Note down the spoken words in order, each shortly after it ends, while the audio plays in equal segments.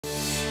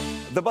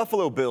The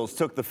Buffalo Bills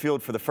took the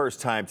field for the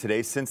first time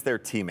today since their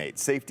teammate,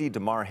 safety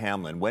Damar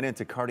Hamlin, went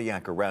into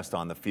cardiac arrest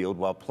on the field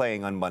while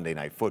playing on Monday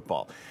Night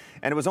Football.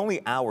 And it was only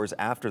hours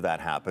after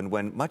that happened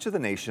when much of the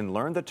nation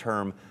learned the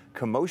term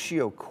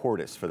Commotio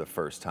cordis for the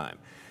first time.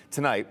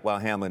 Tonight, while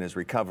Hamlin is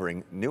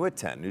recovering, new at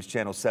 10, News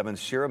Channel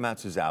 7's Shira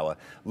Matsuzawa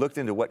looked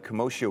into what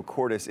Commotio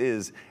cordis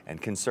is and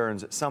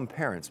concerns some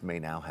parents may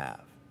now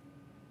have.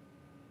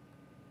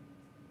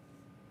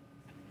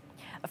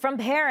 From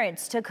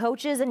parents to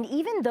coaches and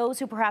even those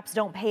who perhaps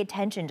don't pay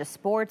attention to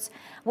sports,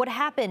 what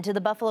happened to the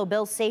Buffalo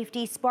Bills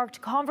safety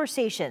sparked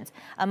conversations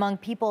among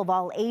people of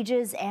all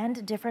ages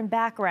and different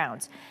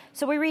backgrounds.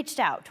 So we reached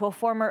out to a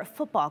former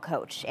football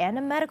coach and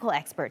a medical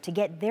expert to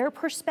get their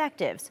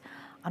perspectives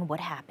on what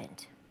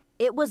happened.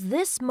 It was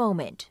this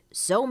moment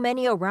so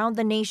many around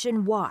the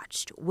nation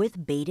watched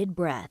with bated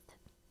breath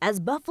as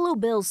Buffalo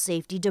Bills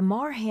safety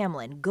Damar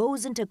Hamlin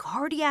goes into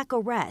cardiac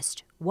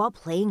arrest while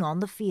playing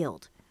on the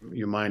field.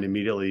 Your mind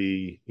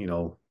immediately,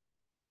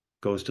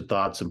 goes to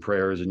thoughts and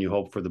prayers, and you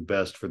hope for the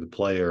best for the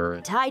player.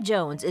 Ty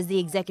Jones is the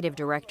executive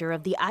director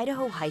of the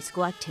Idaho High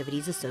School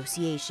Activities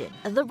Association,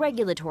 the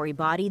regulatory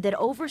body that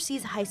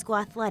oversees high school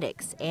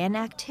athletics and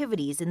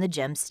activities in the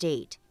Gem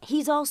State.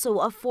 He's also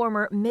a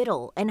former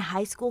middle and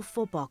high school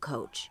football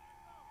coach,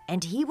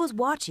 and he was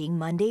watching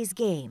Monday's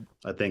game.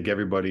 I think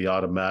everybody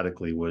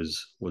automatically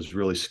was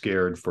really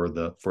scared for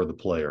the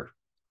player.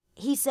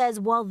 He says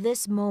while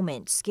this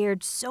moment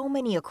scared so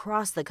many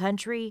across the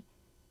country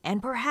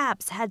and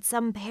perhaps had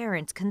some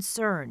parents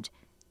concerned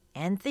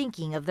and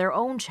thinking of their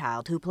own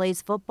child who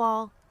plays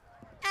football,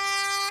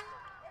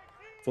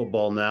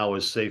 football now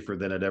is safer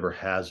than it ever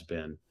has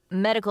been.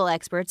 Medical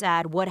experts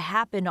add what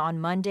happened on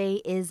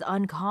Monday is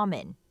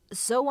uncommon.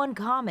 So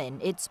uncommon,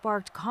 it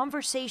sparked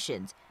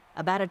conversations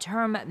about a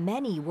term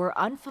many were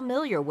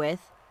unfamiliar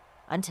with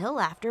until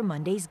after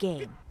Monday's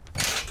game.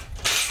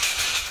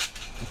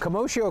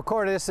 Commotio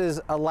cordis is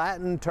a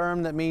Latin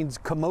term that means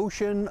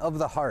commotion of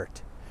the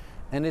heart,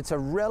 and it's a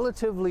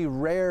relatively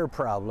rare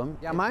problem.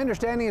 Yeah, my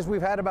understanding is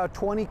we've had about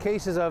 20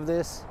 cases of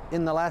this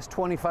in the last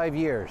 25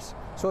 years,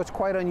 so it's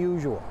quite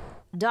unusual.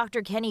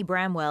 Dr. Kenny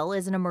Bramwell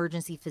is an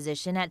emergency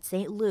physician at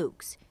St.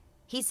 Luke's.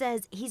 He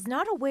says he's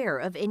not aware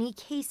of any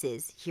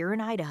cases here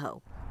in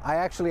Idaho. I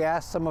actually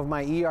asked some of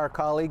my ER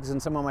colleagues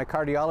and some of my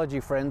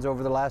cardiology friends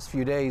over the last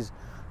few days.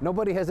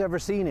 Nobody has ever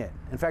seen it.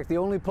 In fact, the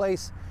only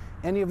place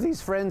any of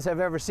these friends have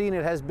ever seen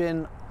it has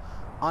been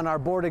on our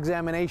board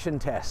examination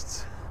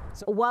tests.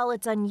 While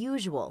it's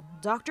unusual,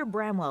 Dr.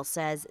 Bramwell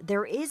says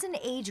there is an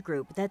age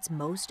group that's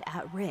most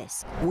at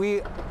risk.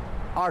 We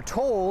are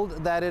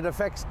told that it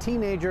affects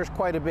teenagers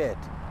quite a bit.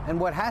 And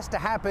what has to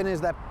happen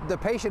is that the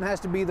patient has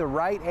to be the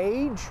right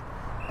age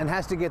and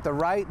has to get the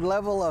right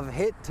level of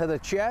hit to the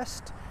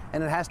chest,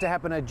 and it has to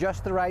happen at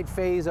just the right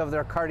phase of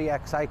their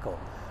cardiac cycle.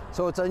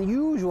 So it's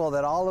unusual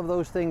that all of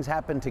those things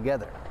happen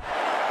together.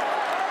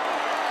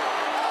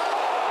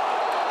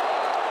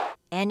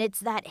 And it's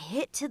that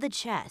hit to the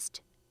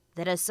chest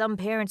that has some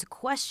parents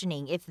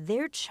questioning if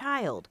their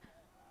child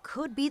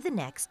could be the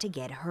next to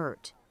get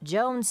hurt.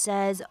 Jones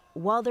says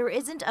while there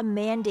isn't a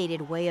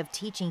mandated way of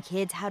teaching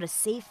kids how to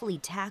safely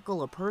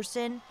tackle a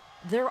person,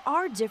 there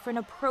are different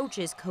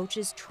approaches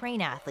coaches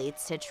train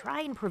athletes to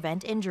try and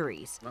prevent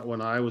injuries.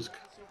 When I was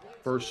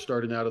first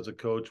starting out as a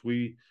coach,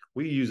 we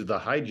used the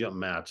high jump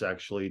mats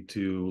actually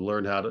to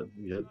learn how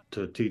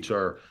to teach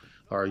our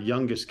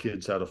youngest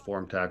kids how to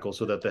form tackle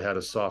so that they had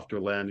a softer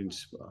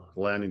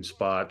landing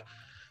spot.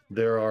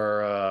 There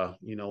are,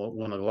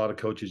 when a lot of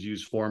coaches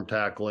use form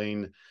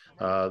tackling,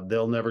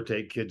 they'll never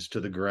take kids to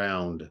the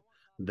ground.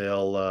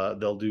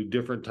 They'll do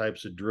different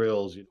types of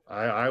drills.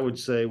 I would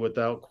say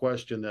without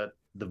question that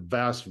the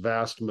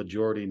vast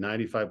majority,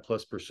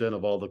 95+%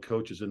 of all the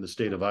coaches in the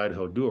state of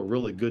Idaho do a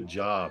really good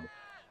job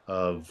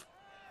of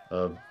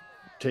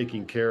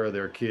taking care of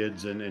their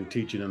kids and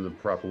teaching them the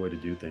proper way to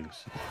do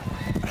things.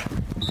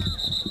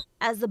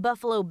 As the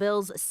Buffalo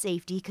Bills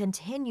safety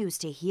continues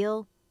to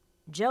heal,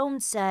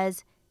 Jones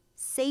says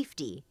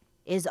safety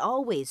is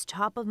always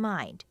top of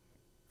mind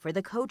for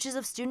the coaches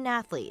of student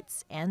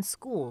athletes and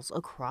schools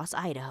across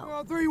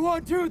Idaho. 3,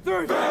 1, 2,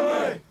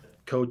 3.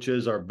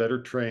 Coaches are better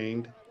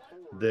trained.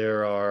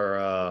 There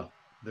are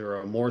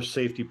more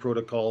safety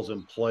protocols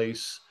in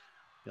place.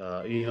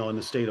 In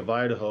the state of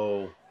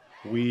Idaho,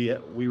 we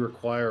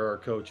require our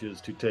coaches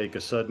to take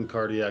a sudden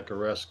cardiac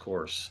arrest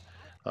course.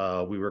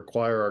 We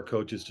require our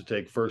coaches to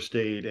take first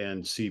aid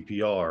and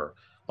CPR.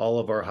 All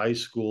of our high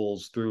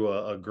schools, through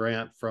a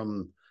grant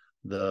from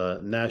the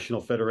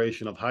National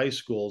Federation of High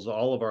Schools,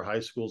 all of our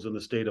high schools in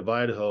the state of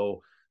Idaho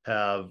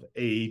have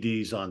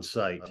AEDs on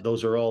site.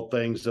 Those are all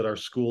things that our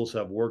schools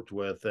have worked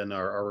with and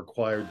are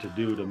required to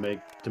do to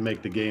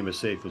make the game as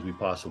safe as we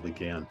possibly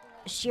can.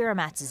 Shira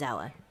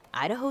Matsuzawa,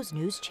 Idaho's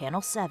News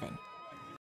Channel 7.